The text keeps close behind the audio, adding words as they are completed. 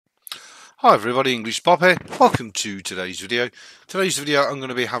Hi everybody, English Bob here. Welcome to today's video. Today's video I'm going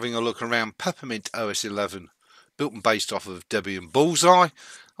to be having a look around PeppermintOS 11, built and based off of Debian Bullseye.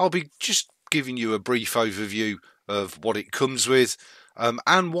 I'll be just giving you a brief overview of what it comes with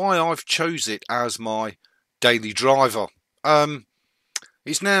and why I've chose it as my daily driver.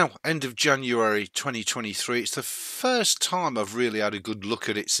 It's now end of January 2023. It's the first time I've really had a good look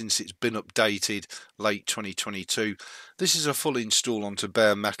at it since it's been updated late 2022. This is a full install onto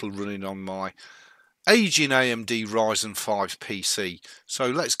bare metal running on my aging AMD Ryzen 5 PC. So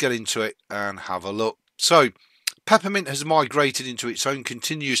let's get into it and have a look. So Peppermint has migrated into its own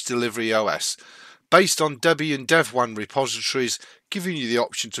continuous delivery OS based on Debian Dev1 repositories, giving you the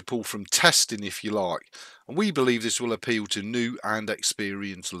option to pull from testing if you like. And we believe this will appeal to new and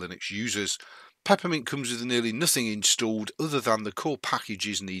experienced Linux users. Peppermint comes with nearly nothing installed other than the core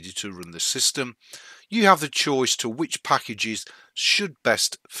packages needed to run the system. You have the choice to which packages should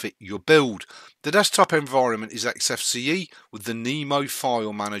best fit your build. The desktop environment is XFCE with the Nemo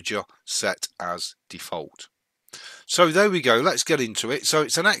file manager set as default. So there we go, let's get into it. So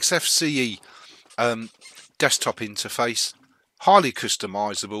it's an XFCE desktop interface, highly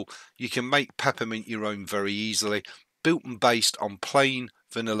customizable. You can make Peppermint your own very easily, built and based on plain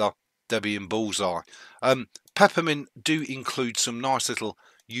vanilla Debian Bullseye. Peppermint do include some nice little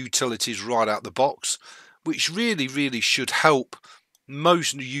utilities right out the box, which really should help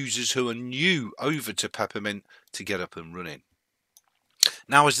most users who are new over to Peppermint to get up and running.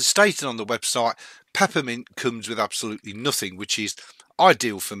 Now, as stated on the website, Peppermint comes with absolutely nothing, which is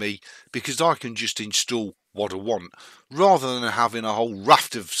ideal for me because I can just install what I want rather than having a whole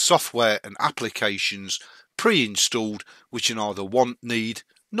raft of software and applications pre-installed which I neither want, need,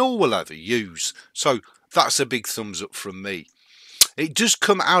 nor will ever use. So that's a big thumbs up from me. It does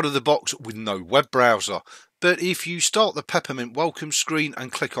come out of the box with no web browser, but if you start the Peppermint welcome screen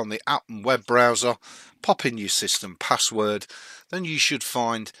and click on the app and web browser, pop in your system password, then you should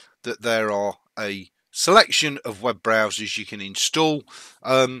find that there are a selection of web browsers you can install.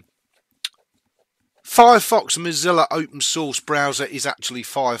 Firefox Mozilla open source browser is actually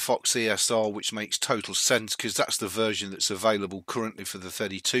Firefox ESR, which makes total sense because that's the version that's available currently for the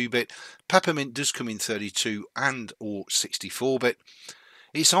 32-bit. Peppermint does come in 32 and or 64-bit.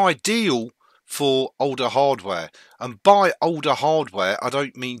 It's ideal for older hardware, and by older hardware I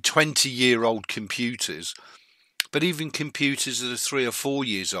don't mean 20-year-old computers, but even computers that are 3 or 4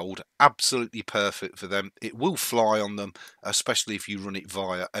 years old, absolutely perfect for them. It will fly on them, especially if you run it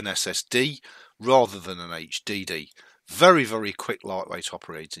via an SSD rather than an HDD. Very quick, lightweight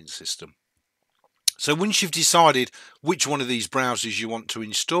operating system. So once you've decided which one of these browsers you want to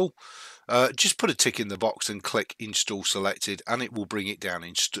install, just put a tick in the box and click install selected, and it will bring it down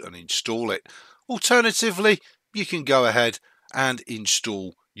and install it. Alternatively, you can go ahead and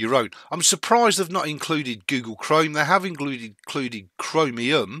install your own. I'm surprised they've not included Google Chrome. They have included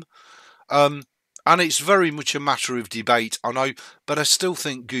Chromium, and it's very much a matter of debate, I know, but I still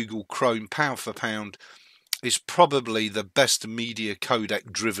think Google Chrome, pound for pound, is probably the best media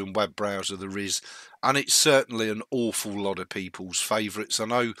codec driven web browser there is, and it's certainly an awful lot of people's favourites. I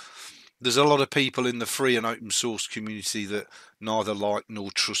know there's a lot of people in the free and open source community that neither like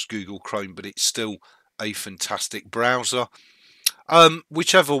nor trust Google Chrome, but it's still a fantastic browser.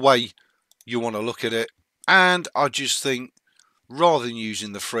 Whichever way you want to look at it, and I just think rather than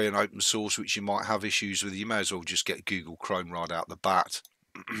using the free and open source, which you might have issues with, you may as well just get Google Chrome right out the bat.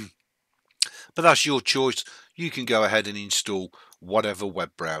 But that's your choice. You can go ahead and install whatever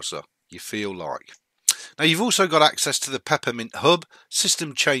web browser you feel like. Now, you've also got access to the Peppermint Hub,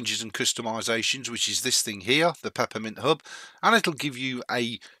 system changes and customizations, which is this thing here, the Peppermint Hub, and it'll give you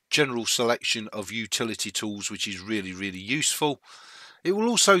a general selection of utility tools, which is really useful. It will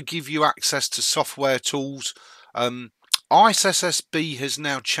also give you access to software tools. IceSSB has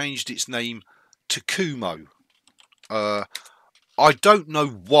now changed its name to Kumo. I don't know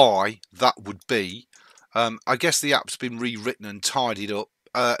why that would be. I guess the app's been rewritten and tidied up.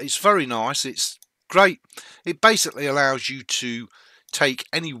 It's very nice. It's great. It basically allows you to take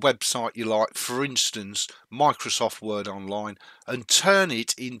any website you like, for instance Microsoft Word Online, and turn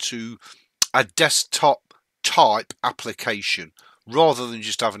it into a desktop type application rather than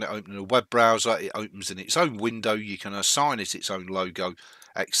just having it open in a web browser. It opens in its own window, you can assign it its own logo,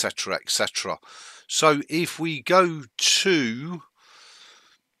 etc. So if we go to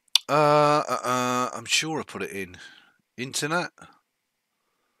I'm sure I put it in internet.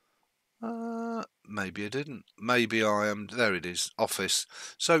 Maybe I didn't. Maybe I am. There it is, Office.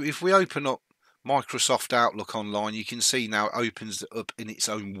 So if we open up Microsoft Outlook Online, you can see now it opens up in its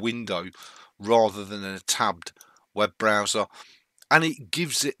own window rather than in a tabbed web browser. and it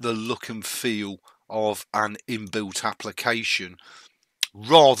gives it the look and feel of an inbuilt application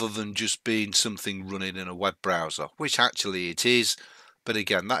rather than just being something running in a web browser, which actually it is. But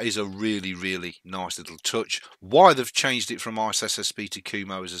again, that is a really, really nice little touch. Why they've changed it from IceSSP to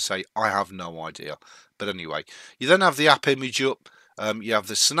Kumo, as I say, I have no idea. But anyway, you then have the app image up. You have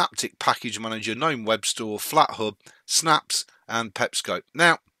the Synaptic Package Manager, GNOME Web Store, FlatHub, Snaps, and PepScope.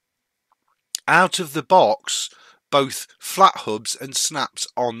 Now, out of the box, both FlatHubs and Snaps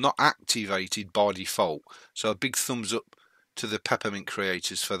are not activated by default. So a big thumbs up to the Peppermint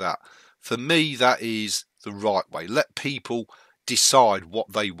creators for that. For me, that is the right way. Let people decide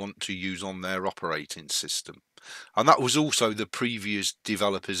what they want to use on their operating system. And that was also the previous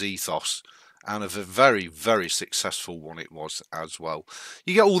developer's ethos, and a very, very successful one it was as well.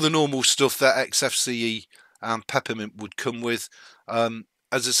 You get all the normal stuff that XFCE and Peppermint would come with. As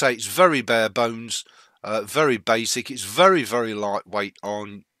I say, it's very bare bones, very basic. It's very, very lightweight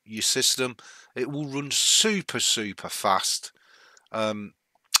on your system. It will run super, super fast. And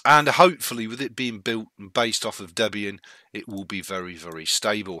hopefully, with it being built and based off of Debian, it will be very, very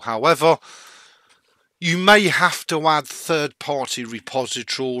stable. However, you may have to add third-party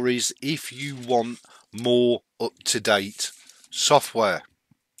repositories if you want more up-to-date software.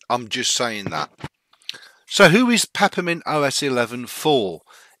 I'm just saying that. So who is PeppermintOS 11 for?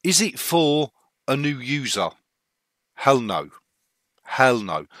 Is it for a new user? Hell no. Hell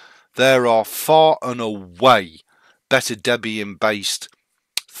no. There are far and away better Debian-based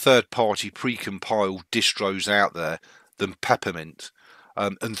third-party pre-compiled distros out there than Peppermint.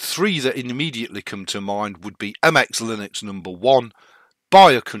 And three that immediately come to mind would be MX Linux #1,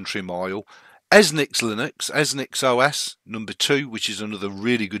 by a country mile, Esnix Linux, Esnix OS #2, which is another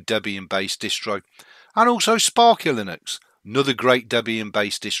really good Debian-based distro, and also Sparky Linux, another great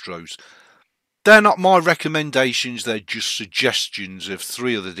Debian-based distros. They're not my recommendations, they're just suggestions of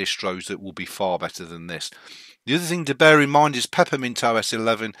three other distros that will be far better than this. The other thing to bear in mind is PeppermintOS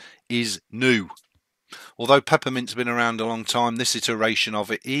 11 is new. Although Peppermint's been around a long time, this iteration of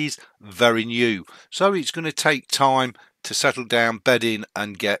it is very new. So it's going to take time to settle down, bed in,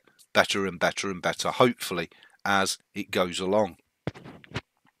 and get better and better and better, hopefully, as it goes along.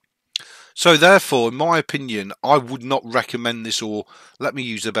 So therefore, in my opinion, I would not recommend this, or let me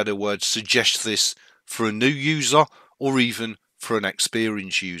use a better word, suggest this for a new user or even for an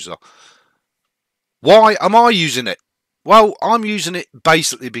experienced user. Why am I using it? Well, I'm using it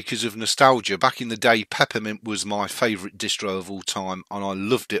basically because of nostalgia. Back in the day, Peppermint was my favourite distro of all time, and I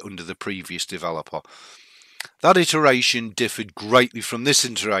loved it under the previous developer. That iteration differed greatly from this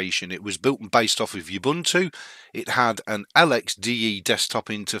iteration. It was built and based off of Ubuntu. It had an LXDE desktop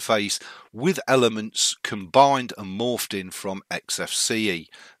interface with elements combined and morphed in from XFCE.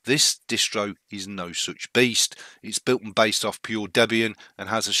 This distro is no such beast. It's built and based off pure Debian and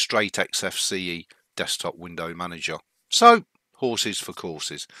has a straight XFCE desktop window manager. So, horses for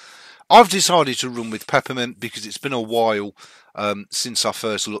courses. I've decided to run with Peppermint because it's been a while since I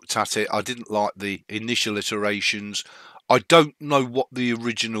first looked at it. I didn't like the initial iterations. I don't know what the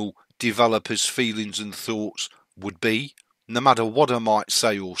original developer's feelings and thoughts would be, no matter what I might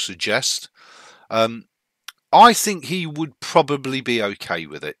say or suggest. I think he would probably be okay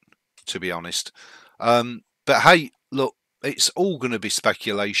with it, to be honest. But hey, look, it's all going to be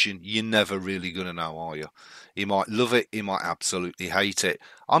speculation. You're never really going to know, are you? He might love it, he might absolutely hate it.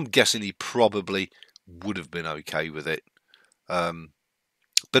 I'm guessing he probably would have been okay with it.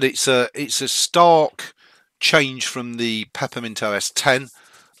 But it's a stark change from the PeppermintOS 10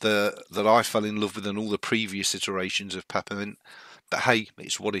 that I fell in love with, and all the previous iterations of Peppermint. But hey,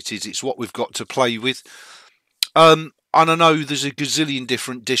 it's what it is. It's what we've got to play with. And I know there's a gazillion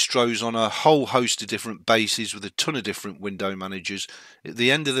different distros on a whole host of different bases with a ton of different window managers. At the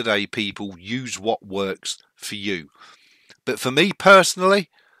end of the day, people use what works for you. But for me personally,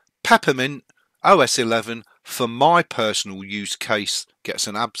 Peppermint OS 11, for my personal use case, gets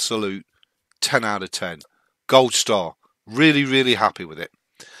an absolute 10 out of 10. Gold star. Really, really happy with it.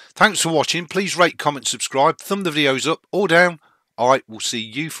 Thanks for watching. Please rate, comment, subscribe, thumb the videos up or down. I will see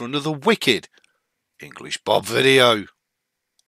you for another wicked English Bob video.